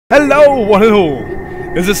Hello, one and all.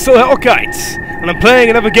 This is surreal, and I'm playing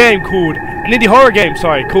another game called an indie horror game.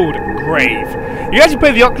 Called Grave. You can actually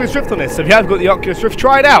play the Oculus Rift on this, so if you haven't got the Oculus Rift,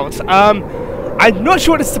 try it out. I'm not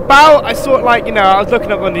sure what it's about. I saw it like, I was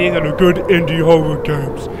looking up on the internet, good indie horror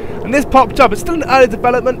games, and this popped up. It's still in early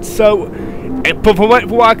development, so but from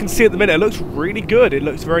what I can see at the minute, it looks really good. It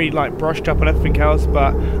looks very like brushed up and everything else,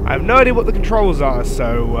 but I have no idea what the controls are.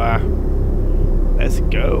 So let's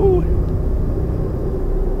go.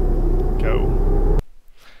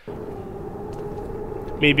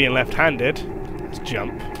 Me being left-handed, let's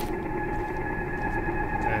jump.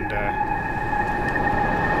 And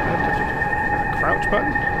crouch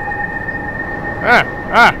button?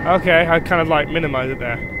 Okay, I kind of like minimize it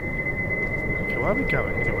there. Okay, where are we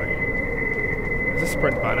going anyway? There's a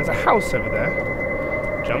sprint button, there's a house over there.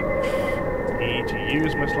 Jump. E to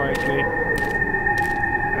use most likely.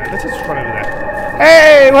 Let's just run over there.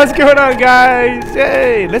 Hey, what's going on, guys?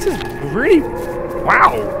 Hey, this is really,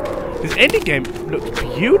 wow. This indie game looks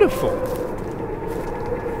beautiful.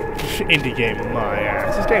 Indie game, my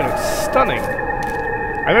ass. This game looks stunning.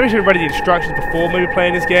 I maybe should have read the instructions before maybe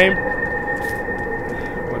playing this game.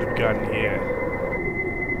 What have we got in here?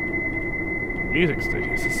 Music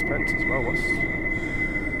studio, suspense as well. What's?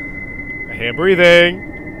 I hear breathing.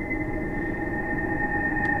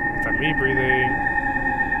 Is that me breathing?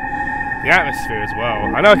 The atmosphere as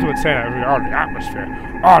well. I know I keep saying that. Oh, the atmosphere.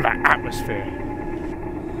 Oh, the atmosphere.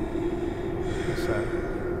 What's that?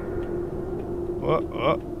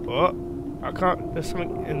 What? I can't. There's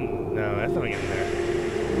something in. No, there's nothing in there.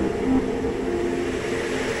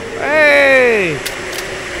 Hey!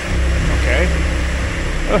 Okay.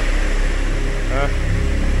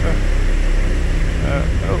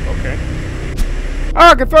 Oh, okay. Oh,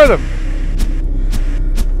 I can throw them!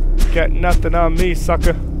 Got nothing on me,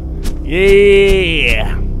 sucker.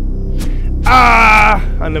 Yeah! Ah!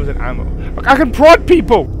 Unlimited ammo. Look, I can prod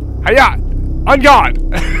people! Hiya! On guard!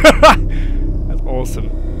 That's awesome.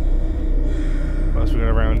 What else we got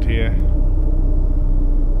around here?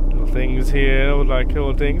 Little things here,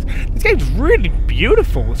 little things. This game's really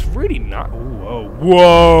beautiful. It's really not. Whoa!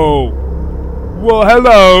 Whoa! Whoa!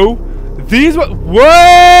 Hello! These what?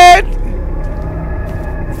 What?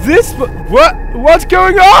 This what? What's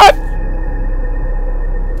going on?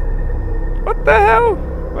 What the hell?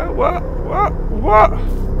 What?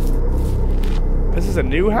 This is a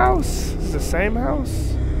new house? This is the same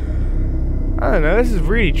house? I don't know, this is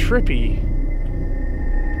really trippy.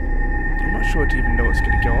 I'm not sure to even know what's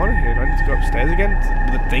going to go on here. Do I need to go upstairs again?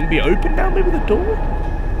 Will the thing be open now? Maybe the door?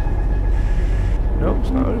 Nope,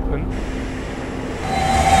 it's not open.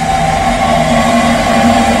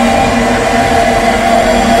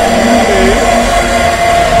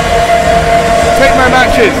 Take my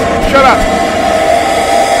matches! Shut up!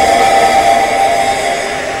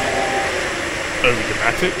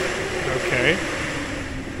 Over-dramatic. Okay.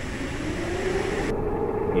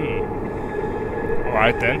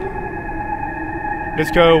 Alright then.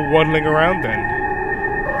 Let's go waddling around then.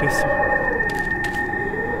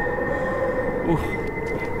 Ooh.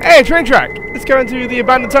 Hey, train track! Let's go into the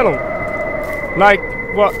abandoned tunnel. Like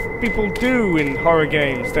what people do in horror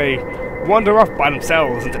games. They wander off by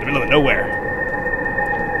themselves into the middle of nowhere.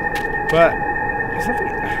 But there's something.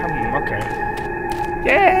 Okay.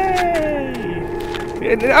 Yay!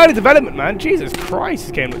 In early development, man. Jesus Christ,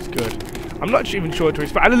 this game looks good. I'm not even sure what to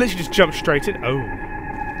expect. I literally just jumped straight in. Oh.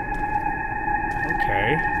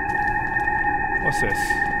 Okay. What's this?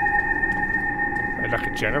 Like a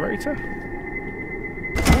generator?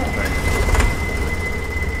 Okay.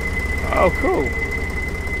 Oh, cool.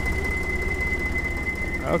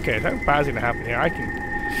 Okay, something bad's gonna happen here. I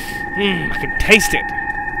can taste it.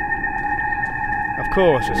 Of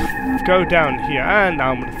course, just go down here, and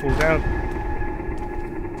now I'm gonna fall down.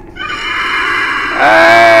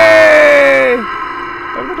 Hey!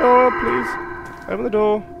 Open the door, please. Open the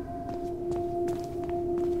door.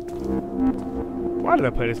 Why did I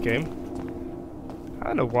play this game? I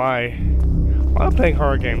don't know why. Why am I playing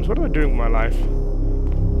horror games? What am I doing with my life?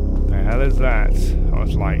 The hell is that? Oh,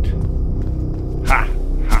 it's light. Ha!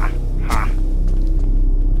 Ha! Ha!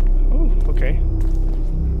 Oh, okay.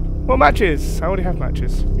 More matches! I already have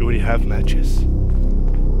matches. You already have matches.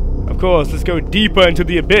 Of course, let's go deeper into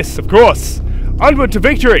the abyss, of course! Onward to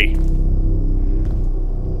victory!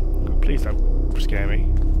 Oh, please don't scare me.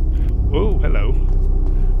 Oh, hello.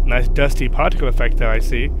 Nice dusty particle effect there, I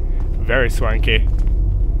see. Very swanky.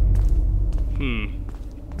 Ooh.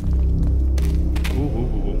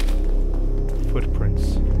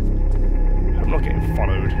 Footprints. I'm not getting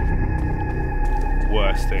followed.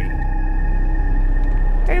 Worst thing.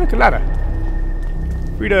 Hey, look, a ladder.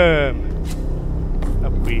 Freedom!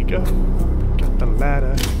 Up we go. Got the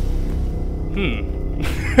ladder.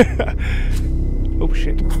 Oh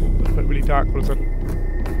shit. That went really dark all of a sudden.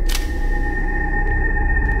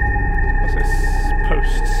 What's this?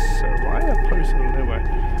 Posts. So why are posts in the middle nowhere?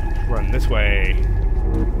 Run this way.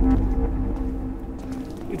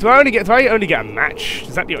 Do I only get a match?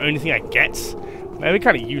 Is that the only thing I get? Maybe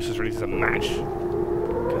kind of useless really as a match.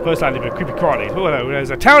 Most likely a creepy crawly. Oh no, there's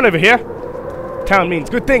a town over here. Town means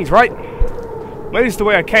good things, right? Maybe it's the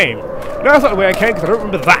way I came. No, that's not the way I came because I don't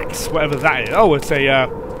remember that. Whatever that is. Oh, it's a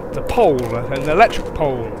pole, an electric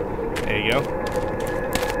pole. There you go.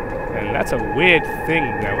 And that's a weird thing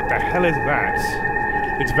there. What the hell is that?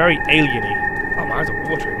 It's very alien-y. Oh, my eyes are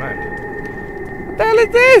watering, man. What the hell is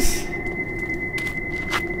this?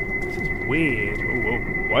 This is weird. Oh, whoa.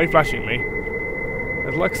 Why are you flashing at me?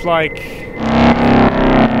 It looks like...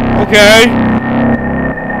 Okay.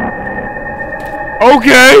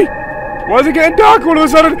 Okay. Why is it getting dark all of a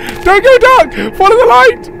sudden? Don't go dark. Follow the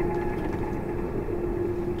light.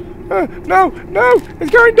 No, no.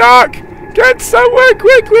 It's going dark. Get somewhere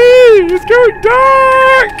quickly. It's going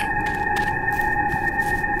dark.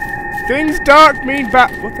 Things dark mean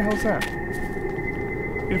bad. What the hell's that?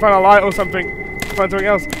 You can find a light or something. Find something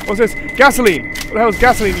else. What's this? Gasoline. What the hell is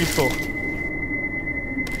gasoline used for?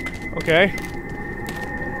 Okay.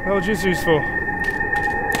 What was this used for?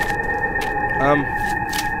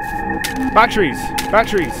 Batteries.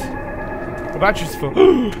 Batteries. The batteries for.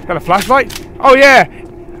 Got a flashlight? Oh yeah.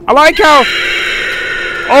 I like how.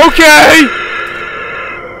 Okay.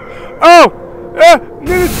 Oh.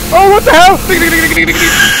 Oh, what the hell? What the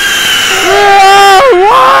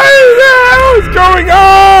hell is going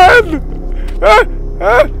on?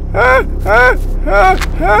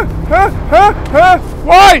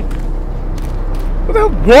 Why?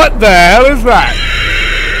 What the hell is that?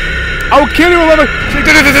 I'll kill you all over.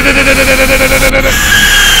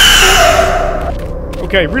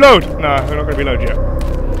 Okay, reload. No, we're not going to reload yet.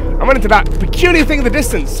 I went into that peculiar thing in the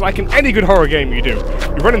distance, like in any good horror game you do.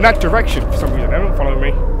 You run in that direction for some reason. Everyone following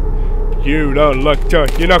me. You don't look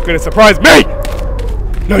good. You're not going to surprise me.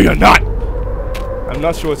 No, you're not. I'm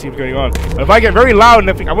not sure what's even going on. But if I get very loud and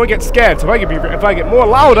everything, I won't get scared. So if I get more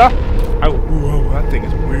louder, I will. Whoa, that thing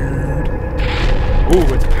is weird.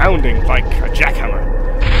 Ooh, it's pounding like a jackhammer.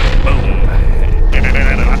 Boom.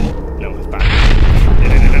 No, that's bad.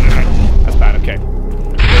 That's bad, okay.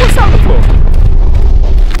 What's that on the floor?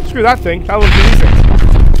 Screw that thing. That one's these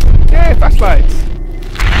things. Yeah, flashlights.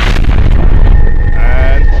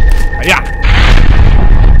 And yeah.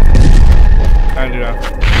 And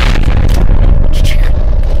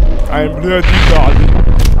I'm bloody darling.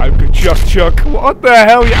 I'm good chuck. What the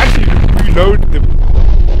hell? You actually reload the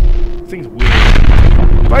thing's weird.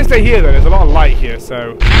 If I stay here, though, there's a lot of light here,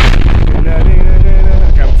 so...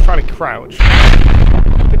 Okay, I'm trying to crouch.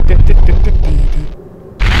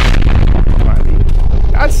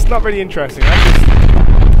 That's not really interesting. That's just...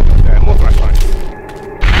 Yeah, more flashlights.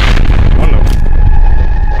 One of them.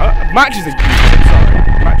 Matches are useful, sorry.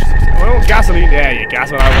 Matches are useful. I want gasoline. There you go,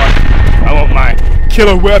 that's what I want. I want my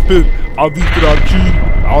killer weapon.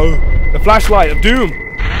 The flashlight of doom.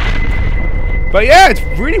 But yeah, it's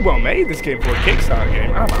really well made, this game, for a Kickstarter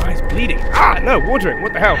game. Ah, my eyes bleeding. Ah, no, watering.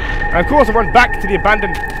 What the hell? And of course, I run back to the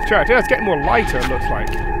abandoned church. Yeah, it's getting more lighter, it looks like.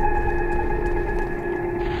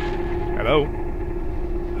 Hello?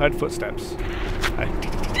 Heard footsteps.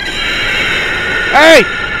 Hey!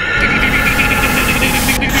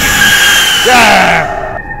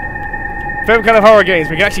 Yeah! Favorite kind of horror games,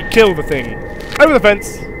 we can actually kill the thing. Over the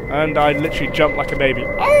fence! And I literally jumped like a baby.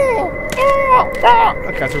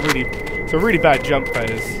 Okay, it's a really bad jump, that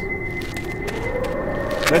is.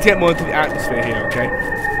 Let's get more into the atmosphere here, okay?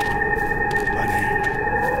 My name.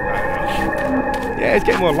 Yeah, it's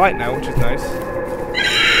getting more light now, which is nice.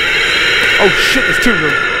 Oh shit, there's two of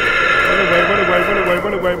them.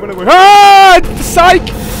 Run away. Ah! Psych!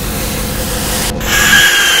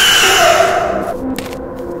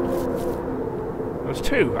 There's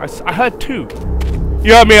two. I heard two.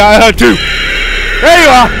 You heard me, I heard two. There you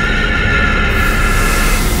are!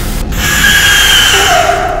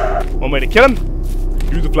 One way to kill him.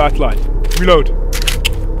 Use the flashlight. Reload.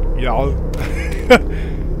 Yeah.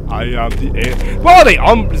 I am the alien. What are they?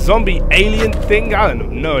 Zombie alien thing? I don't know.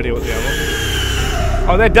 No idea what they are.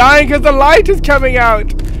 Oh, they're dying because the light is coming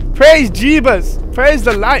out. Praise Jeebus. Praise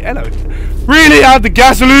the light. Hello. Really have the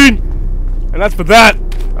gasoline. And that's for that.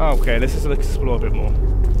 Oh, okay, let's just explore a bit more.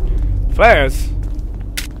 Flares.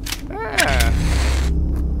 Ah.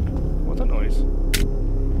 What's that noise?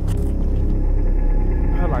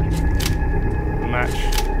 I like it. Match.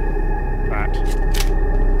 That.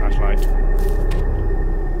 Flashlight.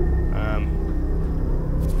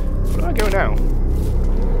 I go now?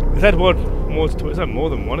 Is there more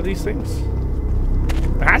than one of these things?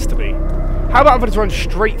 There has to be. How about if I just run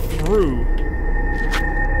straight through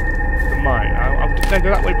the mine? Did I go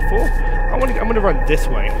that way before? I'm gonna run this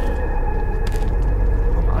way.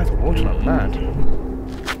 Oh, my eyes are watering, I'm mad.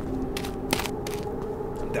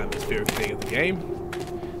 The atmospheric thing of the game.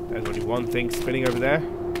 There's only one thing spinning over there.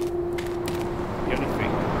 The only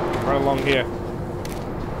thing. Run along here.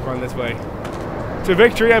 Run this way. To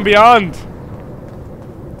victory and beyond!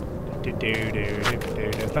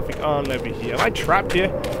 There's nothing on over here. Am I trapped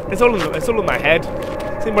here? It's all in my head.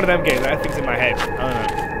 It's in one of them games. Everything's in my head. I don't know.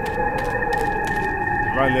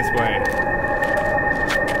 Run this way.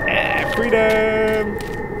 Yeah, freedom!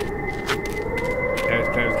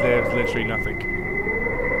 There's literally nothing.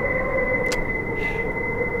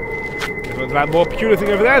 There's that more peculiar thing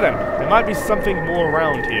over there then. There might be something more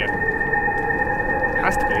around here.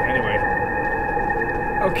 Has to be, anyway.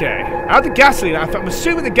 Okay. I have the gasoline. I'm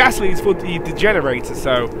assuming the gasoline is for the generator,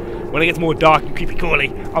 so when it gets more dark and creepy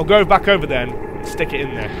crawly, I'll go back over there and stick it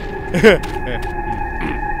in there.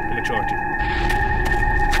 Immaturity.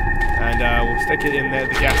 And we'll stick it in there,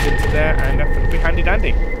 the gas into there, and it'll be handy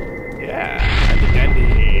dandy. Yeah, handy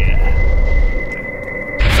dandy.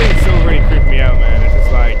 This thing's still really creeping me out, man. It's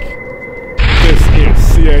just like, this is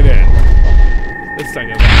CNN. This thing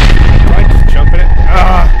goes right, just jump in it.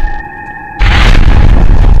 Ah!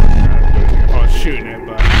 I was shooting it,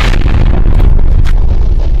 but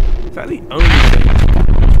is that the only thing?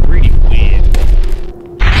 It's really weird.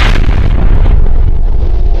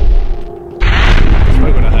 It's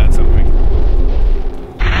probably gonna hurt something.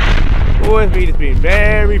 Or me just being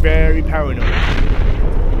very, very paranoid.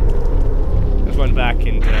 Let's run back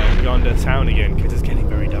into yonder town again, because it's getting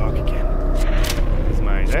very dark again. There's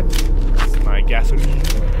my gasoline.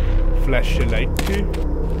 Flashlight.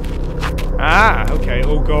 Ah, okay.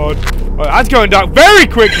 Oh god. Oh, that's going dark very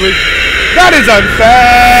quickly. That is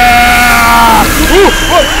unfair. Ooh,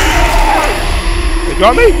 whoa. They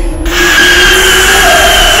got me?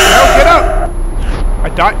 No, get up. I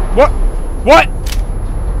died. What? What?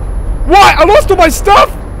 What? I lost all my stuff?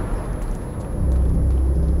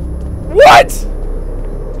 What?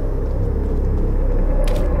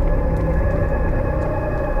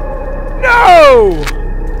 No!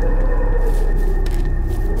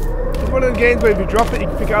 One of the games where if you drop it, you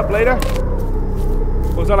can pick it up later?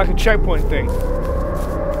 Or was that like a checkpoint thing?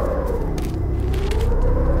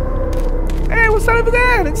 Hey, what's that over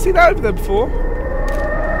there? I didn't see that over there before.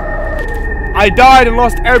 I died and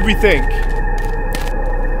lost everything.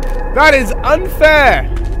 That is unfair.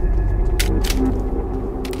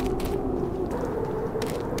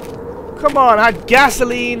 Come on, I had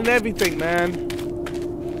gasoline and everything, man.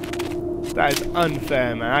 That is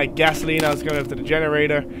unfair, man. I had gasoline, I was going over to the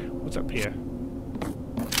generator. What's up here?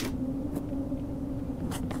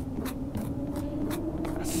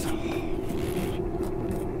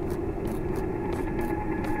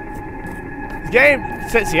 The game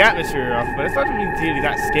sets the atmosphere off, but it's not really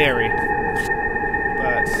that scary.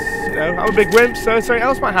 But, you know, I'm a big wimp, so something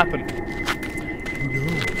else might happen. Who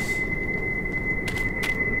knows?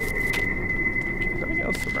 Okay, nothing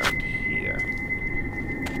else around here.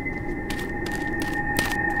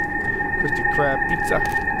 Krusty Krab pizza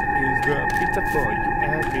is the pizza for you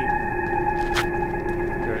and me.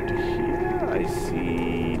 Go to here. I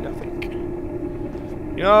see nothing.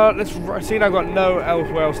 You know, let's see. I've got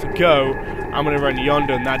nowhere else to go. I'm gonna run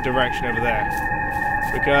yonder in that direction over there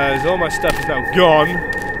because all my stuff is now gone.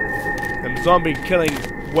 Them zombie killing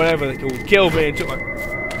whatever they will kill me and took my.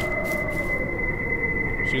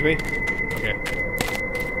 Excuse me. Okay.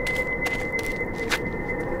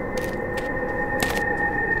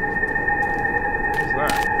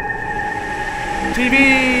 TV!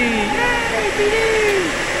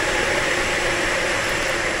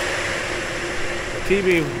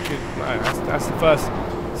 Yay, TV! That's the first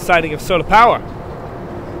sighting of solar power.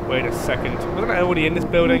 Wait a second. Wasn't I already in this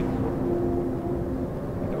building? I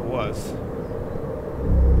think it was.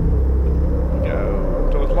 No.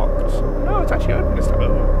 Door's locked. No, it's actually open this time.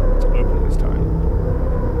 Oh, it's open this time.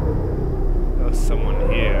 There's someone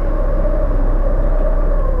here.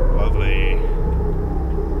 Lovely.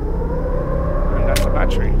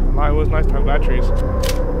 Battery. Mine was nice to have batteries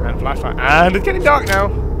and flashlight. And it's getting dark now.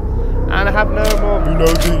 And I have no more.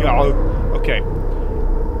 Okay.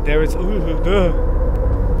 There is.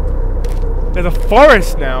 There's a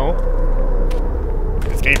forest now.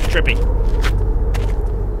 This game's trippy.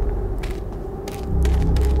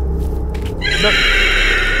 No.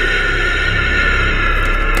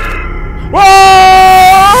 Whoa!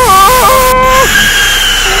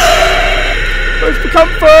 Close to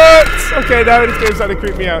comfort. Okay, now this game's starting to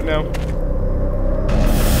creep me out now.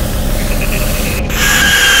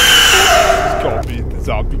 It's gotta be the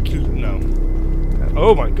zombie killer now.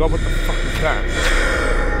 Oh my god, what the fuck is that?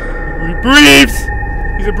 He breathes!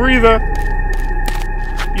 He's a breather.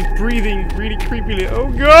 He's breathing really creepily. Oh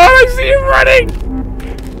god, I see him running!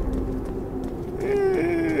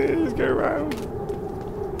 Let's go around.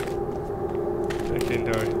 Second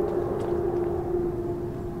door.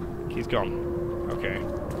 He's gone. Okay.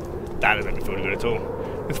 That doesn't make me feel good at all.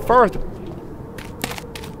 This forest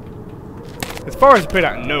appeared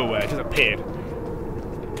out of nowhere. It just appeared.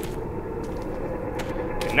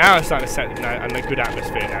 And now it's starting to set a good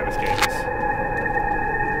atmosphere now, this game is.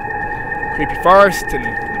 Creepy forest and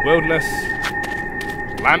the wilderness.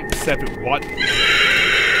 Lamps everywhere. What?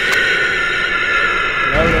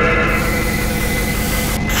 No.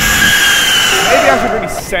 Maybe I should really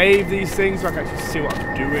save these things so I can actually see what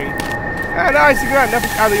I'm doing. Ah, nice, you got nothing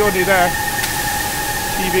out of the ordinary there.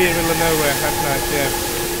 TV in the middle of nowhere, that's nice, yeah.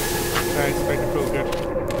 Nice, make it feel good.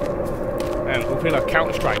 And we'll feel like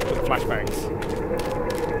Counter-Strike with the flashbangs.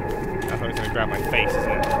 That's how it's gonna grab my face, isn't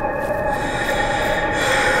it?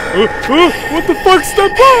 What the fuck's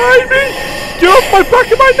that behind me? Get off my back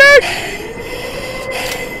of my neck!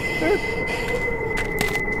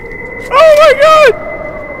 Oh my god!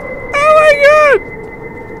 Oh my god!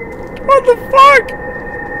 What the fuck?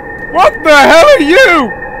 What the hell are you?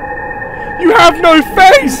 You have no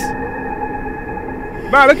face!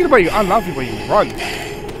 Man, look at the way I love the way you run.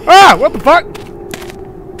 Ah! What the fuck?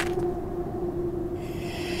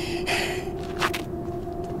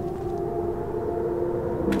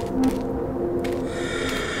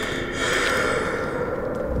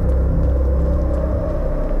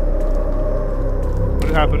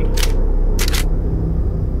 What happened?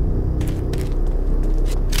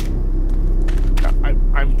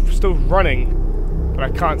 I'm still running, but I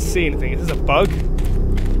can't see anything. Is this a bug?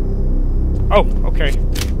 Oh, okay.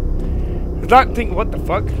 Does that thing? What the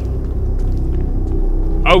fuck?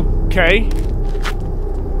 Okay.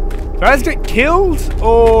 Did I just get killed,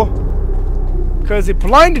 or because it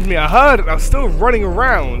blinded me? I heard it. I was still running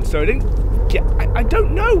around, so I didn't get. I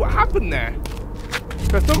don't know what happened there.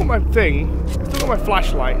 So I still got my thing. I still got my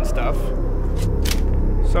flashlight and stuff.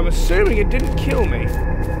 So I'm assuming it didn't kill me.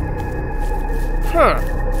 Huh.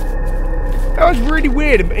 That was really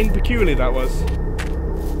weird and peculiar, that was.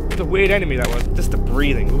 It was a weird enemy, that was. Just the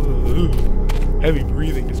breathing. Ooh. Heavy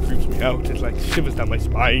breathing just creeps me out. It like shivers down my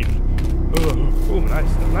spine. Oh,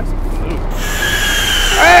 nice. Ooh.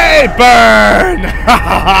 Hey, burn!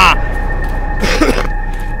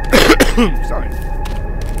 Sorry.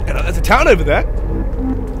 There's a town over there.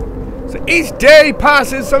 So each day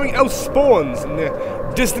passes, something else spawns in the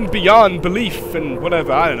distant beyond belief and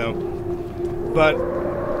whatever, I don't know. But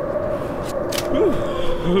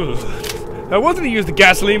I wanted to use the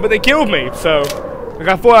gasoline, but they killed me. So like,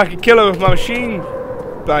 I thought I could kill her with my machine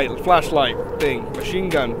flashlight thing, machine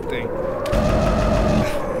gun thing.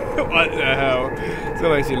 What the hell? So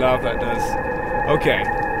makes you laugh, that does. Okay,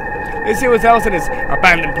 let's see what else in this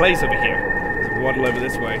abandoned place over here. Let's waddle over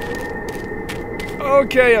this way.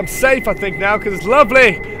 Okay, I'm safe, I think, now, because it's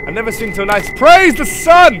lovely. I've never seen so nice. Praise the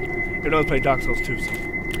sun! Who knows, play Dark Souls 2, so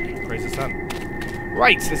praise the sun.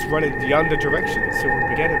 Right, let's run in the other direction and see what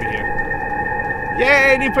we get over here.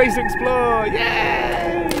 Yay, new place to explore!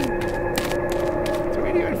 Yay! It's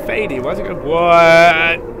really going fadey. Why is it going?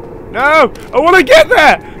 What? No! I want to get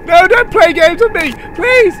there! No, don't play games with me!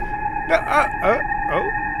 Please! No,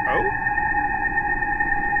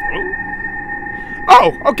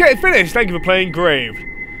 Oh, okay, finished. Thank you for playing Grave.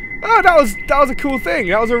 Oh, that was a cool thing.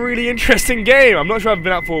 That was a really interesting game. I'm not sure I've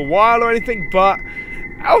been out for a while or anything, but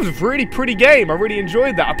that was a really pretty game. I really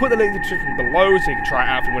enjoyed that. I put the link in the description below so you can try it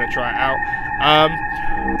out if you want to try it out.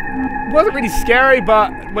 It wasn't really scary,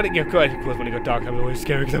 but when it got when it got dark, I'm always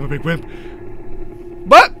scary because I'm a big wimp.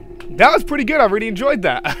 But that was pretty good. I really enjoyed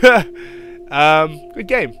that. Good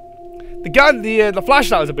game. The gun, the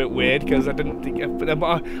flashlight was a bit weird because I didn't think. I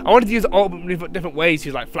wanted to use all different ways to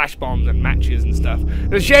use like flash bombs and matches and stuff.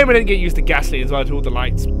 It's a shame I didn't get used to gasoline as well. To all the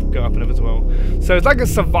lights go up and up as well. So it's like a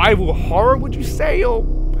survival horror, would you say, or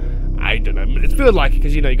I don't know. It feels like it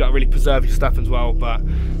because you know you got to really preserve your stuff as well. But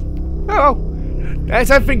oh well,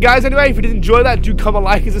 that's everything, guys. Anyway, if you did enjoy that, do comment,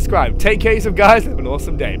 like, and subscribe. Take care of yourself, guys. Have an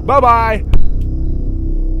awesome day. Bye bye.